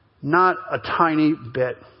 Not a tiny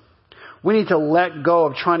bit. We need to let go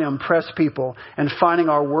of trying to impress people and finding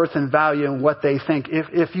our worth and value in what they think.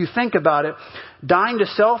 If you think about it, dying to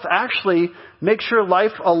self actually makes your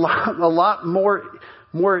life a lot more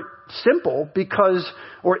simple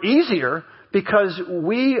or easier because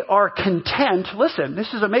we are content. Listen,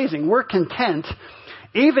 this is amazing. We're content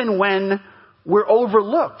even when we're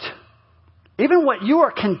overlooked. Even when you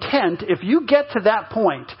are content, if you get to that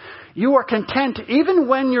point, you are content even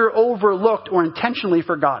when you're overlooked or intentionally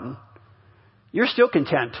forgotten. You're still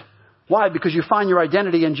content. Why? Because you find your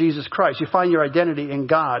identity in Jesus Christ. You find your identity in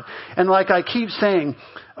God. And like I keep saying,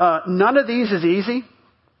 none of these is easy.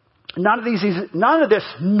 You know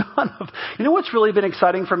what's really been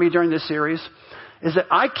exciting for me during this series? Is that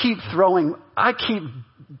I keep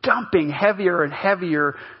dumping heavier and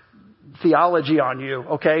heavier theology on you,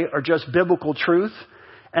 okay, or just biblical truth,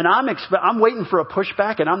 and I'm waiting for a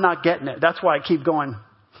pushback, and I'm not getting it. That's why I keep going.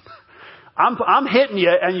 I'm hitting you,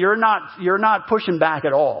 and you're not pushing back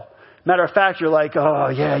at all. Matter of fact, you're like, oh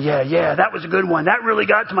yeah, that was a good one. That really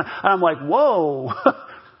got to my. I'm like, whoa,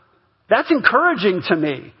 That's encouraging to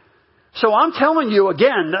me. So I'm telling you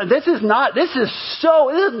again, this is not easy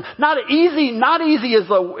is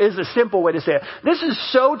a simple way to say it. This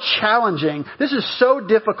is so challenging. This is so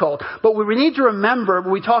difficult. But what we need to remember,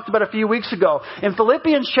 we talked about a few weeks ago, in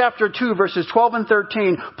Philippians chapter 2, verses 12 and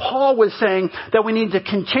 13, Paul was saying that we need to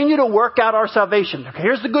continue to work out our salvation. Okay,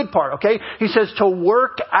 here's the good part, okay? He says to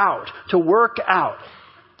work out.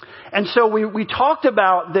 And so we talked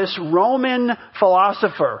about this Roman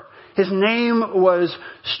philosopher. His name was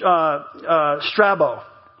Strabo.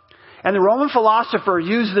 And the Roman philosopher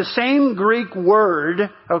used the same Greek word,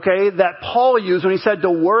 okay, that Paul used when he said to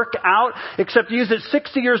work out, except he used it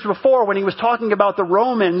 60 years before when he was talking about the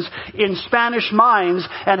Romans in Spanish mines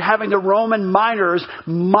and having the Roman miners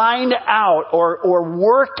mine out or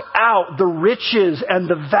work out the riches and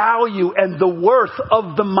the value and the worth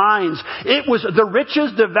of the mines. It was the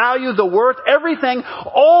riches, the value, the worth, everything,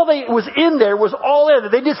 was in there was all there.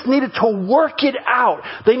 They just needed to work it out.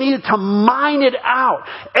 They needed to mine it out.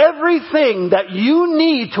 Everything that you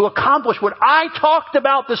need to accomplish what I talked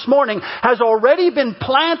about this morning has already been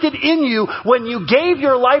planted in you when you gave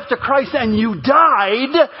your life to Christ and you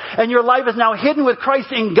died, and your life is now hidden with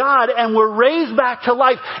Christ in God and were raised back to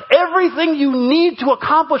life. Everything you need to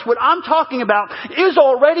accomplish what I'm talking about is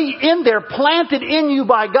already in there, planted in you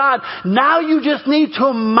by God. Now you just need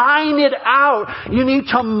to mine it out. You need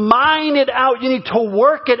to mine it out. You need to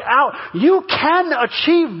work it out. You can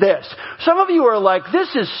achieve this. Some of you are like,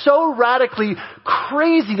 this is so radically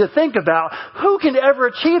crazy to think about. Who can ever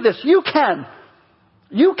achieve this? You can.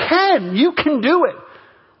 You can do it.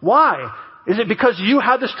 Why? Is it because you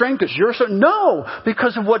have the strength? Because you're so? No,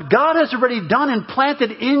 because of what God has already done and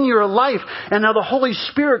planted in your life. And now the Holy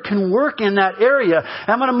Spirit can work in that area. And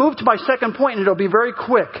I'm going to move to my second point, and it'll be very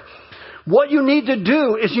quick. What you need to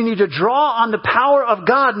do is you need to draw on the power of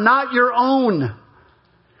God, not your own.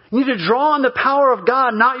 You need to draw on the power of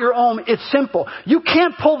God, not your own. It's simple. You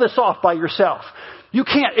can't pull this off by yourself. You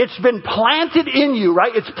can't. It's been planted in you,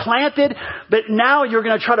 right? It's planted, but now you're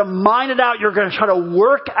going to try to mine it out. You're going to try to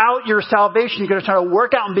work out your salvation. You're going to try to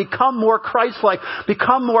work out and become more Christ-like,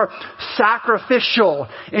 become more sacrificial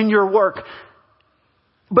in your work.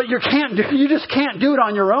 But you just can't do it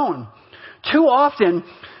on your own. Too often,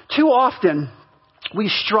 we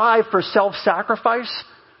strive for self-sacrifice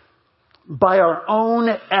by our own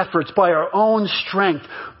efforts, by our own strength.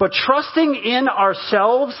 But trusting in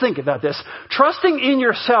ourselves, think about this, trusting in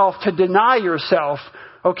yourself to deny yourself,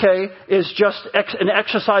 okay, is just an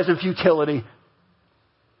exercise in futility.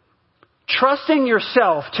 Trusting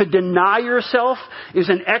yourself to deny yourself is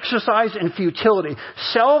an exercise in futility.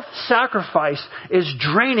 Self-sacrifice is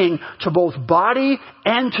draining to both body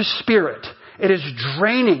and to spirit. It is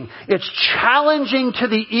draining. It's challenging to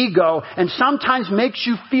the ego and sometimes makes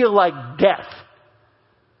you feel like death.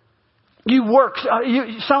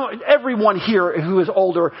 Everyone here who is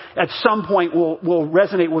older at some point will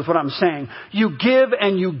resonate with what I'm saying. You give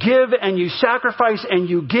and you give and you sacrifice and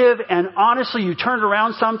you give, and honestly you turn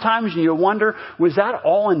around sometimes and you wonder, was that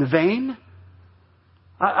all in vain?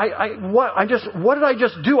 What did I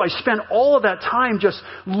just do? I spent all of that time just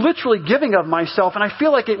literally giving of myself, and I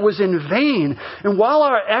feel like it was in vain. And while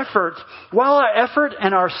our effort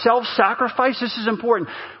and our self-sacrifice, this is important,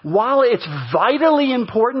 while it's vitally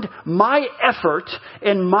important, my effort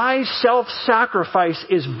and my self-sacrifice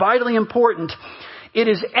is vitally important, it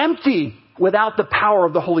is empty without the power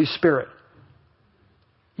of the Holy Spirit.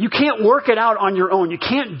 You can't work it out on your own. You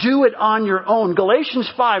can't do it on your own. Galatians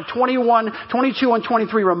 5, 21, 22, and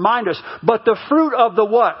 23 remind us, but the fruit of the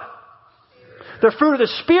what? The fruit of the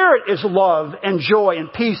Spirit is love and joy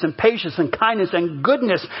and peace and patience and kindness and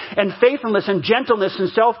goodness and faithfulness and gentleness and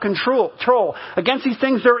self-control. Against these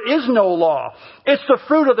things there is no law. It's the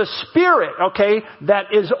fruit of the Spirit, okay,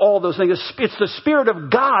 that is all those things. It's the Spirit of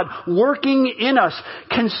God working in us.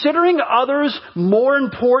 Considering others more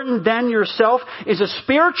important than yourself is a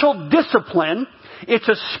spiritual discipline. It's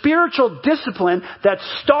a spiritual discipline that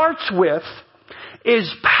starts with,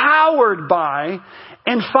 is powered by,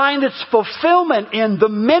 and find its fulfillment in the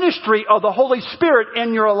ministry of the Holy Spirit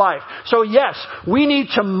in your life. So yes, we need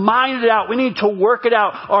to mine it out. We need to work it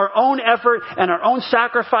out. Our own effort and our own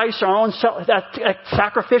sacrifice, our own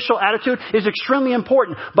sacrificial attitude is extremely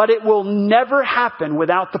important, but it will never happen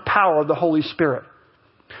without the power of the Holy Spirit.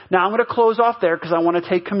 Now I'm going to close off there because I want to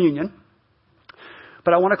take communion.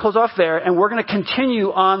 But I want to close off there, and we're going to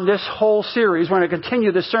continue on this whole series. We're going to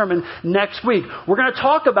continue this sermon next week. We're going to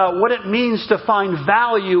talk about what it means to find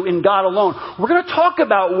value in God alone. We're going to talk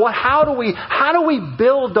about how do we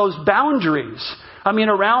build those boundaries I mean,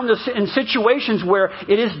 around this, in situations where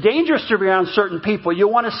it is dangerous to be around certain people. You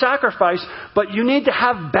want to sacrifice, but you need to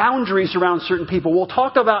have boundaries around certain people. We'll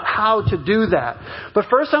talk about how to do that. But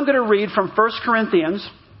first I'm going to read from 1 Corinthians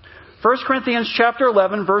chapter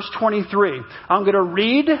 11, verse 23. I'm going to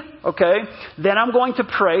read, okay? Then I'm going to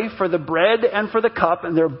pray for the bread and for the cup,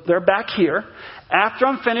 and they're back here. After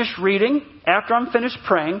I'm finished reading, after I'm finished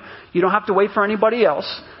praying, you don't have to wait for anybody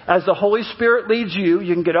else. As the Holy Spirit leads you,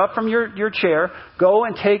 you can get up from your chair, go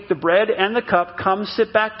and take the bread and the cup, come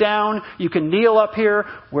sit back down. You can kneel up here,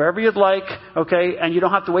 wherever you'd like, okay? And you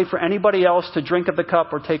don't have to wait for anybody else to drink of the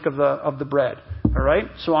cup or take of the bread. All right?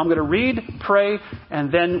 So I'm going to read, pray,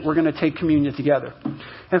 and then we're going to take communion together.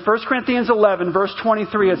 In 1 Corinthians 11, verse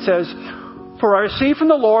 23, it says, "For I received from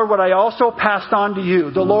the Lord what I also passed on to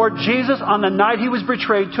you. The Lord Jesus, on the night he was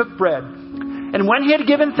betrayed, took bread. And when he had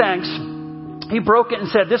given thanks, he broke it and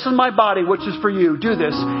said, 'This is my body, which is for you. Do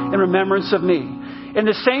this in remembrance of me.' In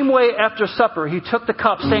the same way, after supper, he took the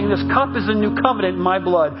cup, saying, 'This cup is the new covenant in my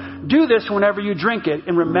blood. Do this whenever you drink it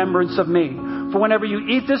in remembrance of me. For whenever you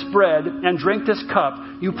eat this bread and drink this cup,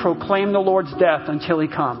 you proclaim the Lord's death until he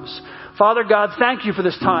comes.'" Father God, thank you for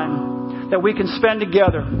this time that we can spend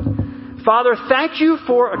together. Father, thank you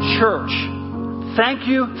for a church. Thank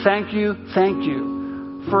you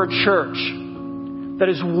for a church that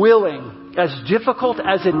is willing, as difficult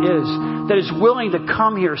as it is, that is willing to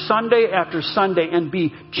come here Sunday after Sunday and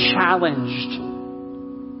be challenged.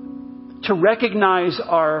 To recognize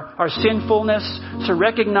our sinfulness, to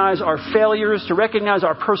recognize our failures, to recognize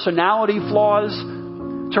our personality flaws,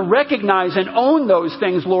 to recognize and own those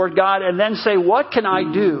things, Lord God, and then say, what can I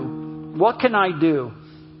do? What can I do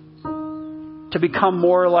to become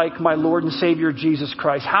more like my Lord and Savior Jesus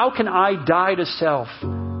Christ? How can I die to self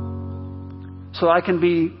so I can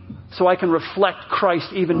reflect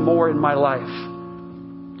Christ even more in my life?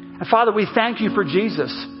 And Father, we thank you for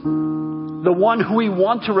Jesus, the one who we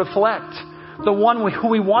want to reflect, the one who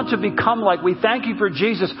we want to become like. We thank you for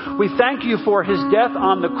Jesus. We thank you for his death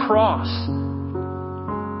on the cross,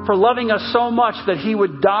 for loving us so much that he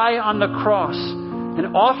would die on the cross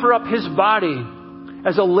and offer up his body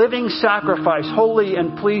as a living sacrifice, holy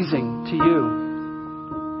and pleasing to you.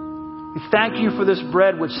 We thank you for this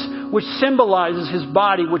bread which symbolizes his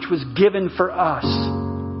body, which was given for us.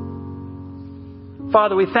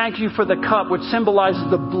 Father, we thank you for the cup, which symbolizes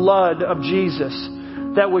the blood of Jesus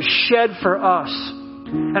that was shed for us.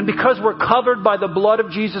 And because we're covered by the blood of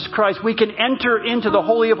Jesus Christ, we can enter into the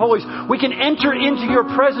Holy of Holies. We can enter into your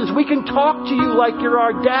presence. We can talk to you like you're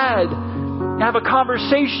our dad and have a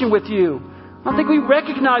conversation with you. I don't think we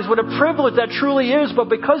recognize what a privilege that truly is, but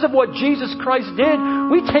because of what Jesus Christ did,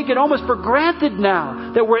 we take it almost for granted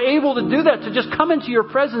now that we're able to do that, to just come into your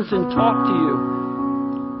presence and talk to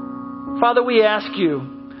you. Father, we ask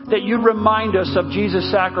you that you remind us of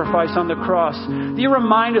Jesus' sacrifice on the cross. You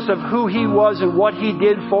remind us of who he was and what he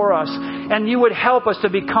did for us. And you would help us to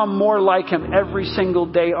become more like him every single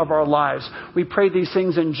day of our lives. We pray these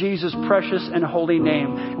things in Jesus' precious and holy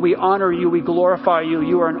name. We honor you. We glorify you.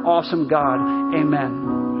 You are an awesome God.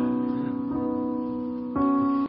 Amen.